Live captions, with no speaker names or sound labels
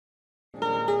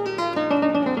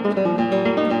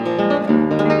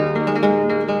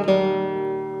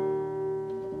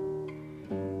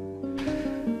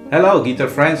Hello, guitar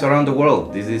friends around the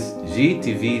world. This is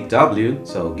GTVW,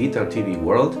 so Guitar TV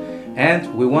World,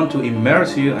 and we want to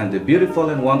immerse you in the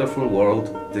beautiful and wonderful world,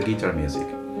 the guitar music.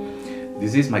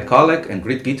 This is my colleague and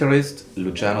great guitarist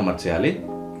Luciano Marziali,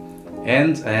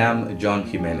 and I am John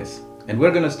Jimenez. And we're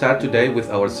going to start today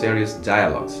with our series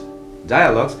Dialogues.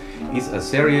 Dialogues is a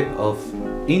series of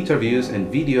interviews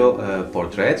and video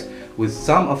portraits with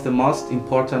some of the most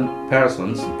important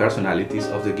personalities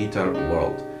of the guitar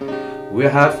world. We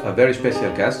have a very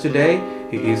special guest today.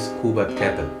 He is Hubert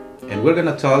Käppel, and we're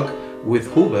gonna talk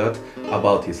with Hubert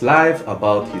about his life,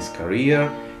 about his career,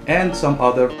 and some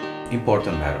other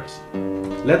important matters.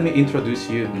 Let me introduce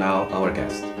you now our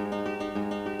guest.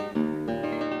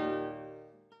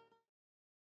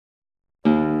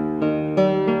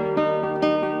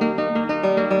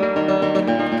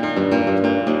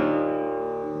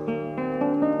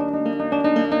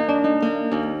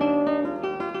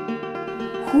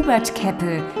 Hubert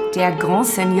Käppel, der Grand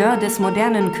Seigneur des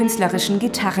modernen künstlerischen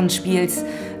Gitarrenspiels.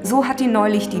 So hat ihn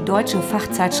neulich die deutsche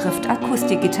Fachzeitschrift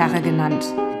Akustikgitarre genannt.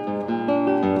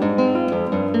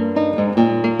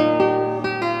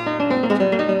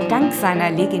 Dank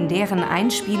seiner legendären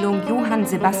Einspielung Johann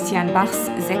Sebastian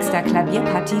Bachs 6.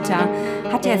 Klavierpartita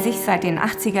hat er sich seit den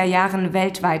 80er Jahren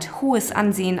weltweit hohes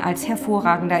Ansehen als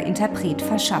hervorragender Interpret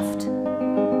verschafft.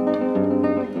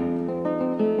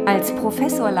 Als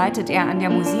Professor leitet er an der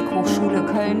Musikhochschule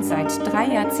Köln seit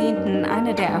 3 Jahrzehnten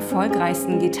eine der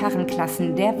erfolgreichsten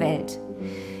Gitarrenklassen der Welt.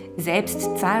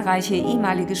 Selbst zahlreiche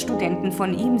ehemalige Studenten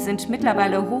von ihm sind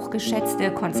mittlerweile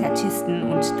hochgeschätzte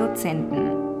Konzertisten und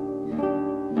Dozenten.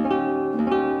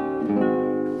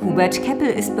 Hubert Käppel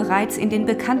ist bereits in den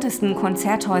bekanntesten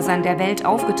Konzerthäusern der Welt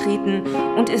aufgetreten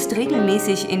und ist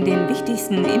regelmäßig in den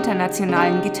wichtigsten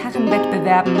internationalen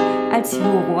Gitarrenwettbewerben als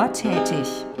Juror tätig.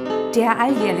 Der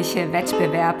alljährliche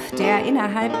Wettbewerb, der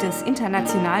innerhalb des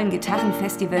Internationalen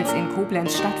Gitarrenfestivals in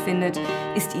Koblenz stattfindet,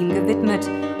 ist ihm gewidmet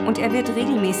und er wird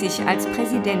regelmäßig als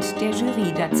Präsident der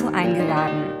Jury dazu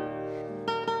eingeladen.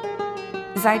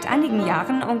 Seit einigen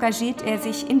Jahren engagiert er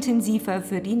sich intensiver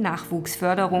für die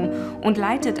Nachwuchsförderung und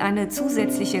leitet eine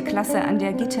zusätzliche Klasse an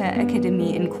der Guitar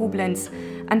Academy in Koblenz,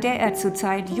 an der er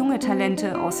zurzeit junge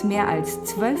Talente aus mehr als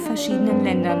 12 verschiedenen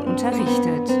Ländern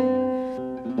unterrichtet.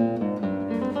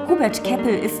 Hubert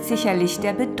Käppel ist sicherlich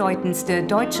der bedeutendste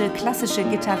deutsche klassische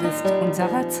Gitarrist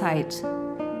unserer Zeit.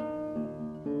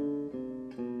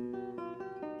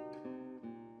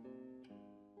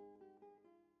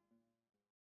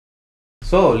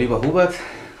 So, lieber Hubert,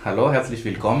 hallo, herzlich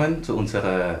willkommen zu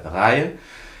unserer Reihe.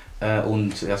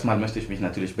 Und erstmal möchte ich mich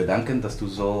natürlich bedanken, dass du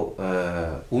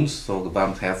uns so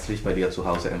warmherzig bei dir zu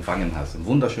Hause empfangen hast. Ein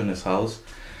wunderschönes Haus.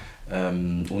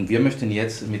 Und wir möchten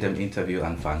jetzt mit dem Interview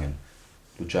anfangen.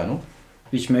 Luciano?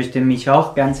 Ich möchte mich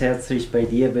auch ganz herzlich bei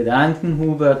dir bedanken,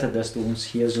 Hubert, dass du uns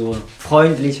hier so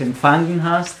freundlich empfangen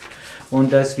hast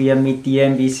und dass wir mit dir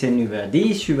ein bisschen über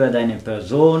dich, über deine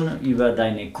Person, über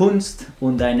deine Kunst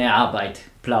und deine Arbeit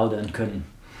plaudern können.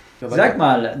 Sag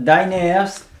mal, deine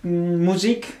ersten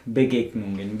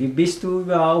Musikbegegnungen, wie bist du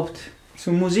überhaupt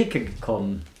zur Musik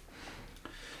gekommen?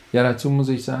 Ja, dazu muss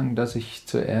ich sagen, dass ich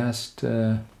zuerst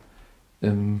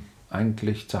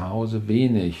eigentlich zu Hause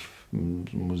wenig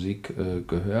Musik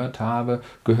gehört habe.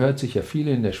 Gehört sicher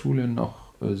viele, in der Schule noch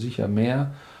sicher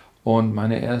mehr. Und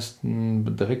meine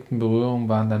ersten direkten Berührungen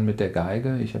waren dann mit der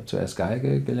Geige. Ich habe zuerst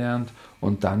Geige gelernt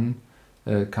und dann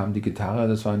kam die Gitarre.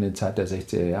 Das war in der Zeit der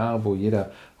 60er Jahre, wo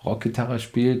jeder Rockgitarre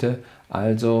spielte.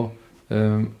 Also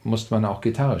musste man auch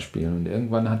Gitarre spielen. Und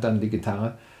irgendwann hat dann die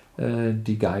Gitarre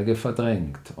die Geige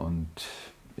verdrängt. Und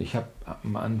ich habe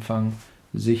am Anfang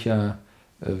sicher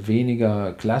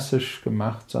weniger klassisch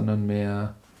gemacht, sondern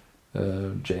mehr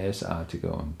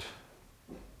jazzartige und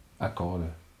Akkorde.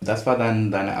 Das war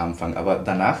dann dein Anfang, aber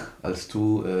danach, als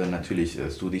du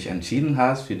dich entschieden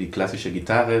hast für die klassische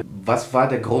Gitarre, was war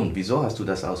der Grund? Wieso hast du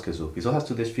das ausgesucht? Wieso hast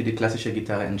du dich für die klassische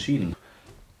Gitarre entschieden?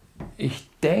 Ich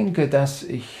denke, dass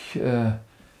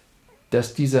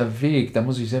dieser Weg, da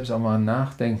muss ich selbst auch mal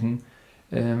nachdenken,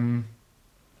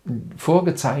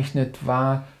 vorgezeichnet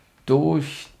war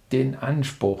durch den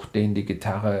Anspruch, den die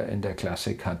Gitarre in der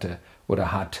Klassik hatte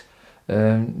oder hat.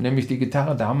 Nämlich die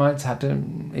Gitarre damals hatte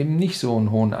eben nicht so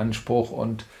einen hohen Anspruch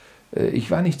und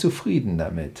ich war nicht zufrieden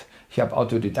damit. Ich habe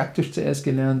autodidaktisch zuerst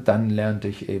gelernt, dann lernte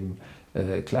ich eben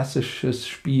klassisches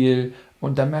Spiel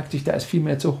und da merkte ich, da ist viel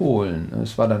mehr zu holen.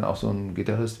 Es war dann auch so ein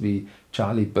Gitarrist wie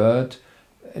Charlie Bird,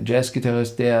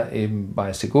 Jazzgitarrist, der eben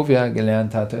bei Segovia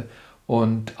gelernt hatte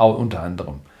und auch unter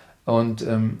anderem. und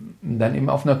dann eben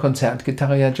auf einer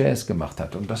Konzertgitarre ja Jazz gemacht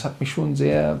hat. Und das hat mich schon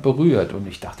sehr berührt. Und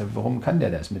ich dachte, warum kann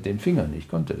der das mit den Fingern? Ich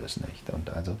konnte das nicht. Und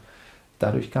also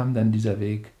dadurch kam dann dieser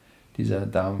Weg,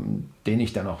 den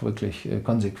ich dann auch wirklich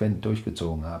konsequent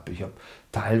durchgezogen habe.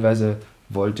 Teilweise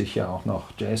wollte ich ja auch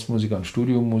noch Jazzmusiker und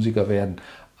Studiomusiker werden,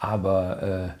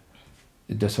 aber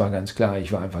das war ganz klar,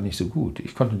 ich war einfach nicht so gut.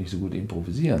 Ich konnte nicht so gut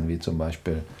improvisieren, wie zum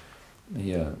Beispiel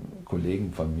hier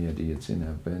Kollegen von mir, die jetzt in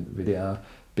der WDR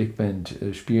Big Band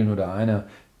spielen, oder einer,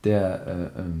 der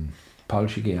Paul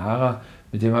Shigehara,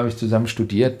 mit dem habe ich zusammen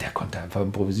studiert, der konnte einfach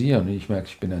improvisieren und ich merke,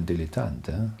 ich bin ein Dilettant.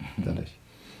 Ja, dadurch.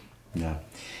 Ja.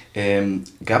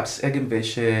 Gab es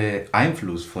irgendwelche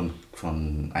Einfluss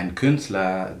von einem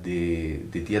Künstler, die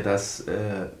dir das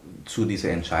zu dieser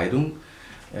Entscheidung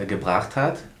gebracht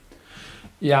hat?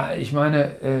 Ja, ich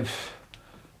meine,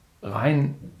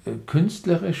 rein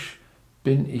künstlerisch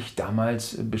bin ich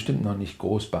damals bestimmt noch nicht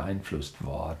groß beeinflusst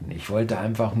worden. Ich wollte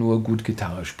einfach nur gut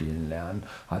Gitarre spielen lernen.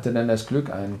 Hatte dann das Glück,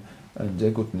 einen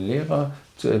sehr guten Lehrer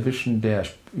zu erwischen,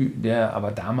 der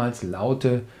aber damals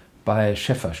Laute bei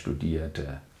Schäffer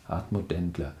studierte, Hartmut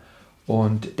Dendler.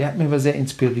 Und der hat mich aber sehr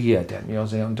inspiriert, der hat mich auch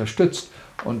sehr unterstützt.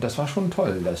 Und das war schon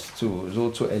toll, das so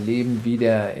zu erleben, wie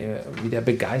der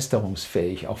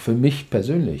begeisterungsfähig auch für mich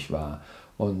persönlich war.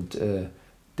 Und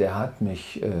der hat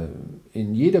mich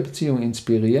in jeder Beziehung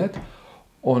inspiriert.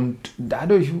 Und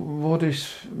dadurch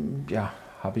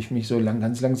habe ich mich so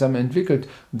ganz langsam entwickelt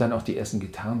und dann auch die ersten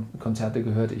Gitarrenkonzerte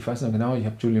gehört. Ich weiß noch genau, ich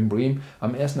habe Julian Bream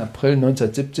am 1. April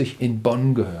 1970 in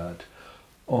Bonn gehört.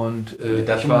 Und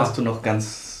das hast du noch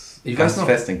ganz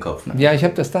fest im Kopf. Ne? Ja, ich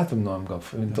habe das Datum noch im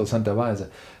Kopf, interessanterweise.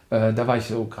 Da war ich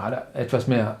so gerade etwas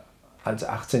mehr als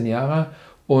 18 Jahre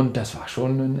und das war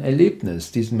schon ein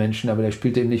Erlebnis, diesen Menschen. Aber der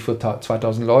spielte eben nicht vor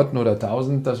 2000 Leuten oder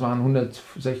 1000, das waren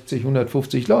 160,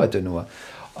 150 Leute nur.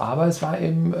 Aber es war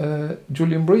eben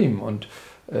Julian Bream und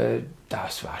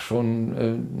das war schon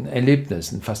ein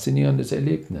Erlebnis, ein faszinierendes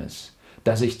Erlebnis,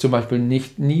 das ich zum Beispiel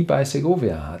nie bei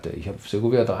Segovia hatte. Ich habe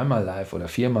Segovia 3-mal live oder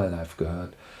 4-mal live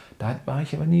gehört. Da war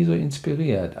ich aber nie so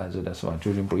inspiriert. Also das war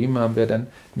Julian Bream, haben wir dann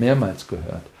mehrmals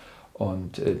gehört.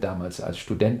 Und damals als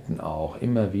Studenten auch.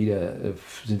 Immer wieder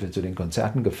sind wir zu den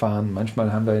Konzerten gefahren.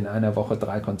 Manchmal haben wir in einer Woche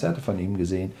 3 Konzerte von ihm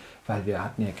gesehen, weil wir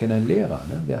hatten ja keinen Lehrer.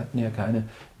 Ne? Wir hatten ja keine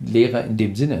Lehrer in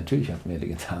dem Sinne. Natürlich hatten wir die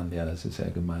Gitarrenlehrer, das ist ja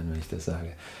gemein, wenn ich das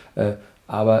sage.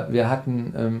 Aber wir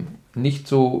hatten nicht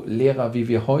so Lehrer, wie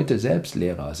wir heute selbst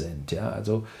Lehrer sind. Ja?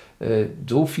 Also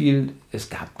es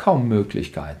gab kaum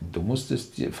Möglichkeiten. Du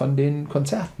musstest von den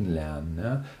Konzerten lernen.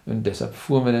 Ja? Und deshalb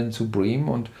fuhren wir dann zu Bream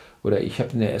oder ich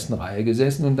habe in der ersten Reihe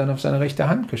gesessen und dann auf seine rechte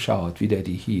Hand geschaut, wie der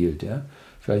die hielt. Ja?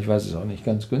 Vielleicht war es auch nicht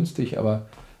ganz günstig, aber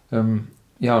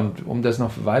ja, und um das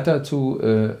noch weiter zu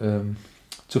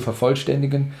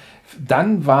vervollständigen,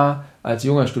 dann war als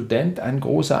junger Student ein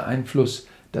großer Einfluss,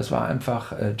 das war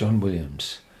einfach John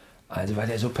Williams. Also weil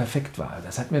der so perfekt war.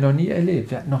 Das hatten wir noch nie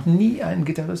erlebt. Wir hatten noch nie einen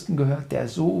Gitarristen gehört, der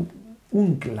so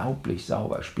unglaublich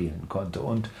sauber spielen konnte.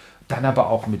 Und dann aber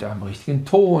auch mit einem richtigen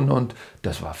Ton. Und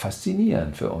das war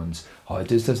faszinierend für uns.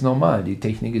 Heute ist das normal. Die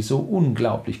Technik ist so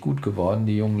unglaublich gut geworden.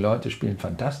 Die jungen Leute spielen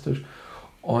fantastisch.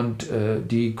 Und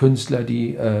die Künstler,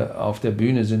 die auf der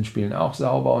Bühne sind, spielen auch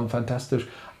sauber und fantastisch.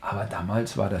 Aber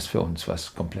damals war das für uns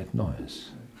was komplett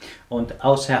Neues. Und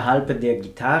außerhalb der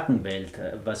Gitarrenwelt,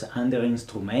 was andere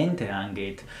Instrumente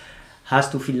angeht,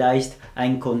 hast du vielleicht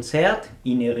ein Konzert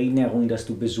in Erinnerung, das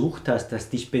du besucht hast, das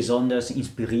dich besonders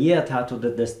inspiriert hat oder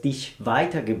das dich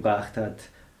weitergebracht hat?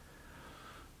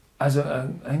 Also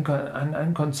an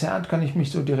ein Konzert kann ich mich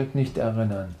so direkt nicht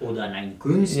erinnern. Oder an einen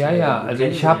Künstler? Ja, also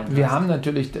wir haben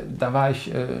natürlich, da war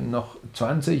ich noch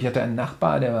 20, ich hatte einen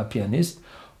Nachbar, der war Pianist.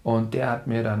 Und der hat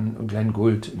mir dann Glenn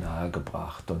Gould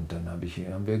nahegebracht. Und dann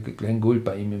haben wir Glenn Gould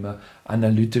bei ihm immer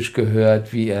analytisch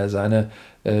gehört, wie er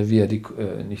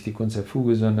nicht die Kunst der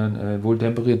Fuge, sondern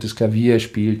wohltemperiertes Klavier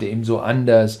spielte, eben so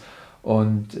anders.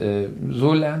 Und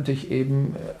so lernte ich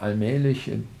eben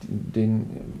allmählich den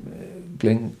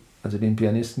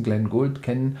Pianisten Glenn Gould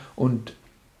kennen und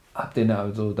habe den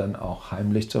also dann auch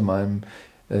heimlich zu meinem,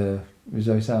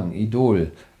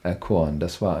 Idol erkoren.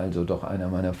 Das war also doch einer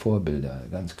meiner Vorbilder,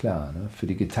 ganz klar. Ne? Für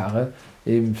die Gitarre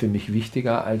eben für mich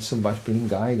wichtiger als zum Beispiel ein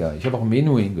Geiger. Ich habe auch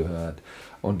Menuhin gehört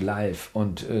und live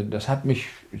und das hat mich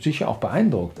sicher auch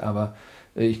beeindruckt, aber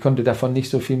ich konnte davon nicht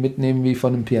so viel mitnehmen wie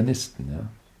von einem Pianisten. Ja?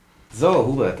 So,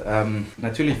 Hubert,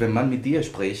 natürlich, wenn man mit dir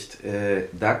spricht,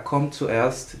 da kommt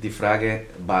zuerst die Frage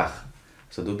Bach.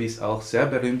 So, du bist auch sehr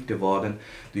berühmt geworden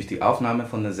durch die Aufnahme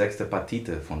von der 6.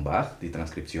 Partite von Bach, die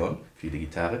Transkription für die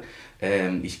Gitarre.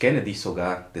 Ich kenne dich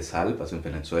sogar deshalb, also in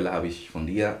Venezuela habe ich von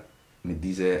dir mit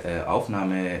dieser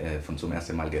Aufnahme von zum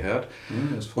ersten Mal gehört.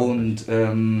 Und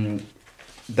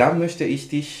da möchte ich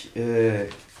dich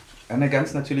eine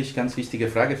ganz wichtige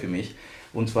Frage für mich,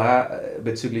 und zwar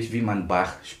bezüglich wie man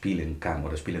Bach spielen kann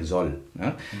oder spielen soll.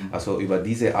 Ne? Also über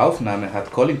diese Aufnahme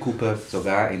hat Colin Cooper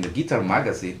sogar in der Guitar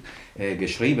Magazine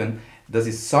geschrieben, das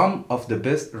ist some of the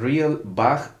best real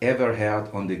Bach ever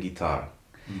heard on the guitar.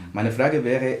 Meine Frage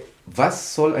wäre,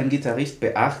 was soll ein Gitarrist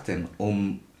beachten,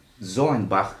 um so ein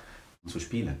Bach zu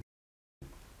spielen?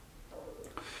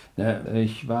 Ja,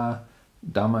 ich war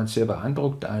damals sehr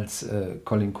beeindruckt, als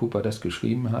Colin Cooper das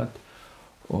geschrieben hat,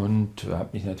 und habe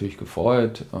mich natürlich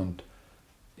gefreut. Und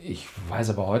ich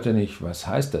weiß aber heute nicht, was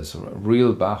heißt das?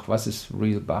 Real Bach, was ist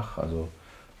Real Bach? Also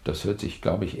das hört sich,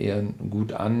 glaube ich, eher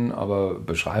gut an, aber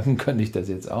beschreiben könnte ich das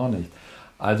jetzt auch nicht.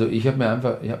 Also ich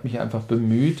habe mich einfach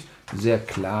bemüht, sehr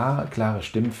klare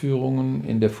Stimmführungen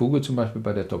in der Fuge, zum Beispiel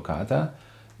bei der Toccata,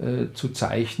 zu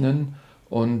zeichnen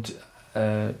und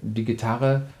die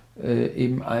Gitarre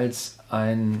eben als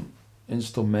ein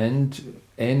Instrument,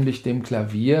 ähnlich dem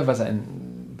Klavier,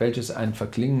 welches einen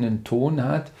verklingenden Ton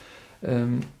hat,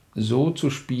 so zu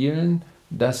spielen,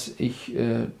 dass ich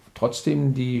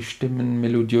trotzdem die Stimmen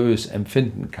melodiös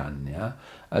empfinden kann. Ja?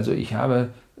 Also ich habe,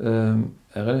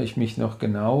 erinnere ich mich noch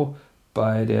genau,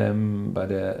 bei der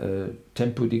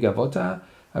Tempo di Gavotta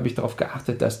habe ich darauf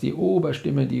geachtet, dass die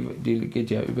Oberstimme, die geht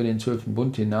ja über den 12.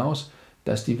 Bund hinaus,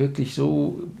 dass die wirklich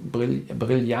so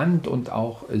brillant und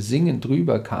auch singend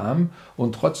drüber kam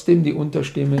und trotzdem die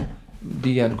Unterstimme,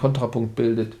 die ja einen Kontrapunkt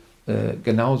bildet,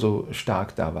 genauso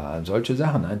stark da war. Solche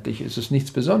Sachen, eigentlich ist es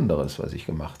nichts Besonderes, was ich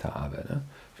gemacht habe. Ne?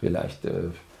 Vielleicht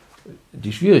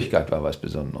die Schwierigkeit war was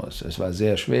Besonderes. Es war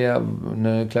sehr schwer,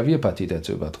 eine Klavierpartie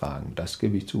dazu übertragen, das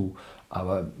gebe ich zu.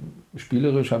 Aber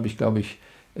spielerisch habe ich, glaube ich,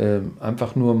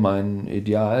 einfach nur mein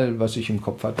Ideal, was ich im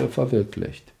Kopf hatte,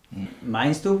 verwirklicht.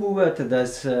 Meinst du, Hubert,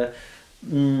 dass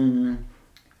die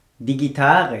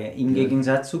Gitarre im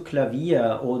Gegensatz zu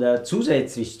Klavier oder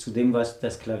zusätzlich zu dem, was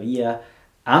das Klavier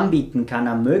anbieten kann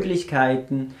an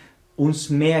Möglichkeiten, uns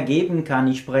mehr geben kann?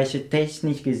 Ich spreche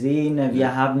technisch gesehen,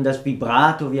 wir haben das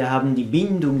Vibrato, wir haben die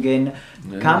Bindungen.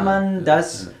 Kann man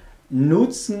das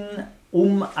nutzen,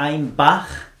 um ein Bach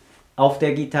auf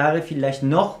der Gitarre vielleicht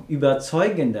noch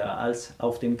überzeugender als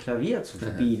auf dem Klavier zu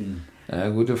spielen? Ja,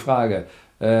 gute Frage.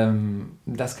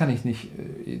 Das kann ich nicht,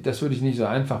 das würde ich nicht so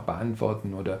einfach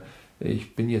beantworten, oder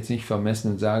ich bin jetzt nicht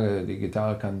vermessen und sage, die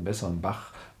Gitarre kann einen besseren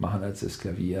Bach machen als das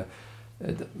Klavier.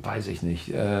 Weiß ich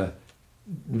nicht.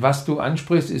 Was du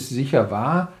ansprichst, ist sicher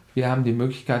wahr. Wir haben die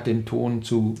Möglichkeit, den Ton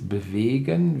zu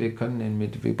bewegen. Wir können ihn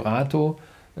mit Vibrato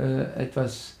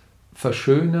etwas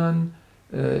verschönern,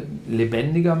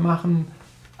 lebendiger machen,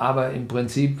 aber im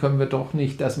Prinzip können wir doch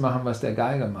nicht das machen, was der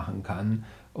Geiger machen kann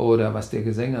oder was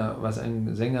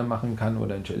ein Sänger machen kann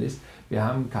oder ein Cellist. Wir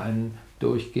haben keinen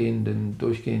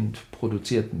durchgehend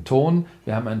produzierten Ton,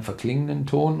 wir haben einen verklingenden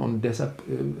Ton, und deshalb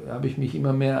habe ich mich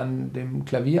immer mehr an dem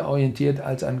Klavier orientiert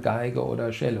als an Geige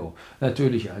oder Cello.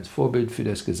 Natürlich als Vorbild für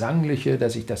das Gesangliche,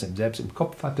 dass ich das selbst im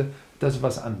Kopf hatte, das ist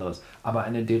was anderes. Aber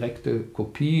eine direkte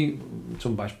Kopie,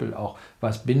 zum Beispiel auch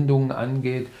was Bindungen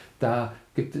angeht, da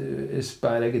ist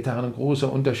bei der Gitarre ein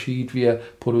großer Unterschied. Wir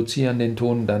produzieren den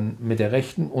Ton dann mit der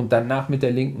rechten und danach mit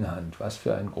der linken Hand. Was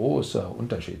für ein großer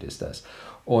Unterschied ist das.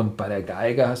 Und bei der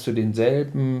Geige hast du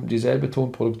dieselbe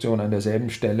Tonproduktion an derselben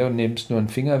Stelle und nimmst nur einen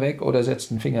Finger weg oder setzt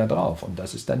einen Finger drauf. Und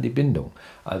das ist dann die Bindung.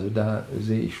 Also da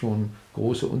sehe ich schon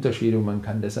große Unterschiede, und man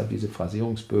kann deshalb diese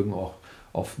Phrasierungsbögen auch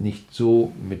oft nicht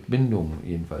so mit Bindung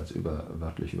jedenfalls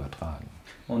wörtlich übertragen.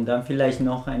 Und dann vielleicht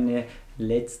noch eine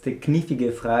letzte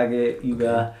knifflige Frage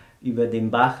über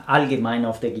den Bach allgemein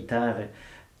auf der Gitarre.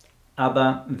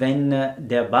 Aber wenn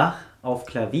der Bach auf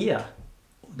Klavier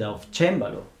oder auf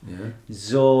Cembalo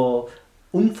so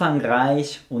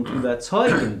umfangreich und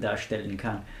überzeugend darstellen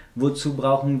kann, wozu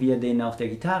brauchen wir den auf der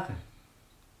Gitarre?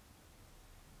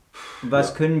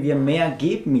 Was können wir mehr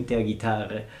geben mit der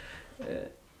Gitarre?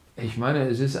 Ich meine,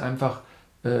 es ist einfach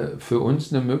für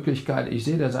uns eine Möglichkeit. Ich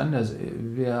sehe das anders.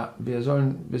 Wir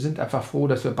sind einfach froh,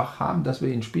 dass wir Bach haben, dass wir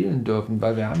ihn spielen dürfen,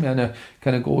 weil wir haben ja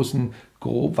keine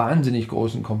wahnsinnig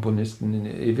großen Komponisten.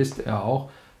 Ihr wisst ja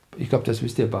auch, ich glaube, das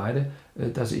wisst ihr beide,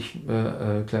 dass ich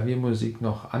Klaviermusik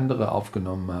noch andere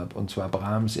aufgenommen habe, und zwar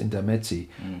Brahms Intermezzi,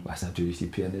 was natürlich die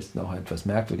Pianisten auch etwas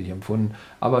merkwürdig empfunden.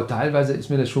 Aber teilweise ist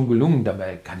mir das schon gelungen.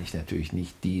 Dabei kann ich natürlich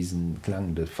nicht diesen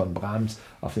Klang von Brahms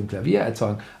auf dem Klavier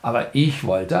erzeugen. Aber ich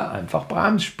wollte einfach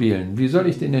Brahms spielen. Wie soll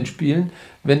ich den denn spielen,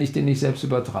 wenn ich den nicht selbst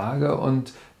übertrage?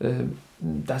 Und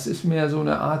das ist mehr so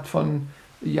eine Art von,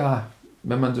 ja,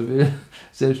 wenn man so will,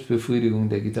 Selbstbefriedigung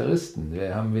der Gitarristen.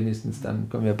 Wir haben wenigstens, dann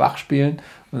können wir Bach spielen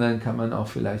und dann kann man auch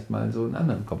vielleicht mal so einen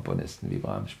anderen Komponisten wie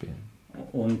Brahms spielen.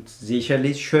 Und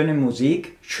sicherlich schöne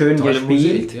Musik, schön Tolle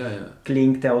gespielt, Musik, ja.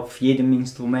 klingt auf jedem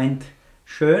Instrument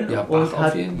schön Ja, und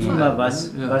hat immer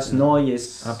was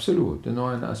Neues. Absolut, einen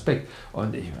neuen Aspekt.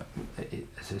 Und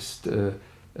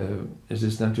es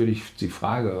ist natürlich die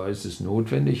Frage, ist es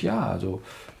notwendig? Ja, also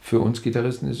für uns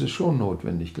Gitarristen ist es schon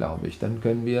notwendig, glaube ich. Dann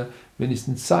können wir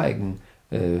wenigstens zeigen,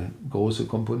 große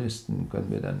Komponisten können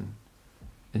wir dann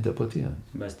interpretieren.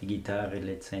 Was die Gitarre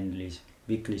letztendlich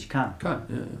wirklich kann.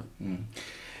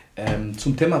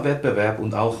 Zum Thema Wettbewerb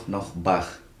und auch noch Bach,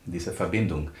 diese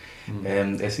Verbindung.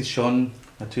 Es ist schon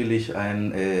natürlich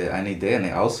eine Idee,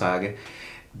 eine Aussage,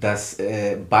 dass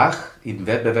Bach im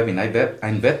Wettbewerb, in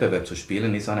einem Wettbewerb zu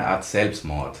spielen, ist eine Art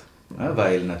Selbstmord. Ja,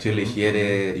 weil natürlich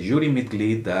jede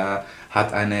Jurymitglied da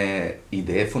hat eine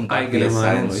Idee von Bach, wie es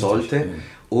sein sollte.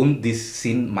 Und die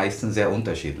sind meistens sehr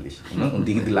unterschiedlich. Ne? Und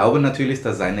die glauben natürlich,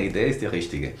 dass seine Idee ist die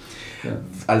richtige. Ja.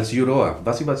 Als Juror,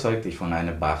 was überzeugt dich von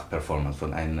einer Bach-Performance,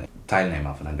 von einem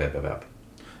Teilnehmer, von einem Wettbewerb?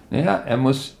 Naja, er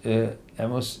muss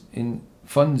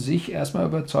von sich erstmal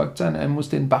überzeugt sein, er muss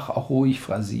den Bach auch ruhig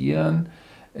phrasieren,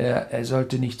 er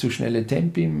sollte nicht zu schnelle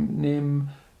Tempi nehmen,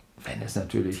 wenn es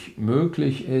natürlich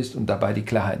möglich ist und dabei die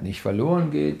Klarheit nicht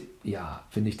verloren geht, ja,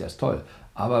 finde ich das toll.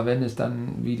 Aber wenn es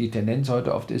dann, wie die Tendenz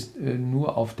heute oft ist,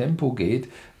 nur auf Tempo geht,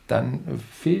 dann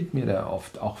fehlt mir da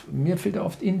oft, mir fehlt da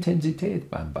oft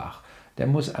Intensität beim Bach. Der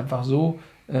muss einfach so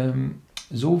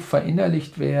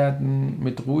verinnerlicht werden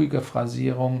mit ruhiger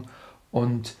Phrasierung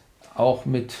und auch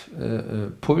mit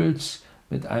Puls,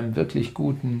 mit einem wirklich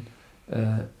guten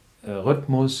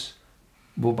Rhythmus,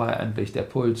 wobei eigentlich der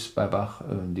Puls bei Bach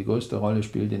die größte Rolle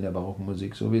spielt in der barocken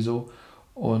Musik sowieso.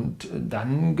 Und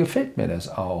dann gefällt mir das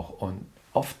auch. Und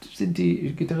oft sind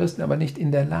die Gitarristen aber nicht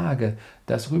in der Lage,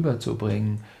 das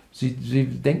rüberzubringen. Sie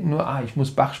denken nur, ich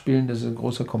muss Bach spielen, das ist ein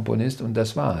großer Komponist und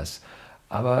das war's.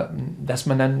 Aber dass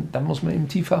man dann muss man eben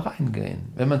tiefer reingehen.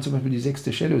 Wenn man zum Beispiel die 6.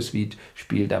 Cello-Suite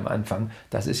spielt am Anfang,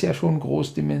 das ist ja schon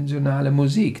großdimensionale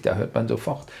Musik. Da hört man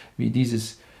sofort, wie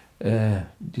dieses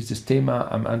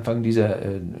Thema am Anfang, dieser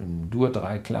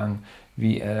Dur-Dreiklang,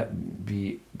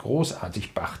 wie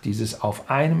großartig Bach dieses auf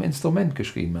einem Instrument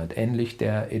geschrieben hat, ähnlich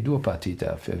der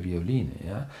E-Dur-Partita für Violine.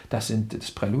 Ja? Das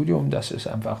Präludium, das ist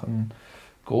einfach ein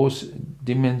groß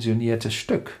dimensioniertes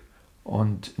Stück.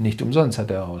 Und nicht umsonst hat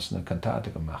er daraus eine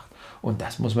Kantate gemacht. Und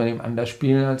das muss man eben anders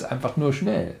spielen als einfach nur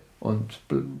schnell.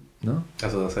 Ne?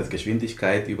 Also das heißt,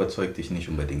 Geschwindigkeit überzeugt dich nicht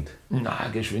unbedingt? Na,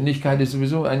 Geschwindigkeit ist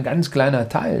sowieso ein ganz kleiner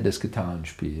Teil des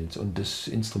Gitarrenspiels und des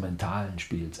instrumentalen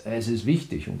Spiels. Es ist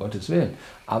wichtig, um Gottes Willen.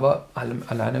 Aber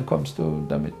alleine kommst du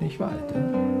damit nicht weit.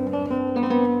 Ja?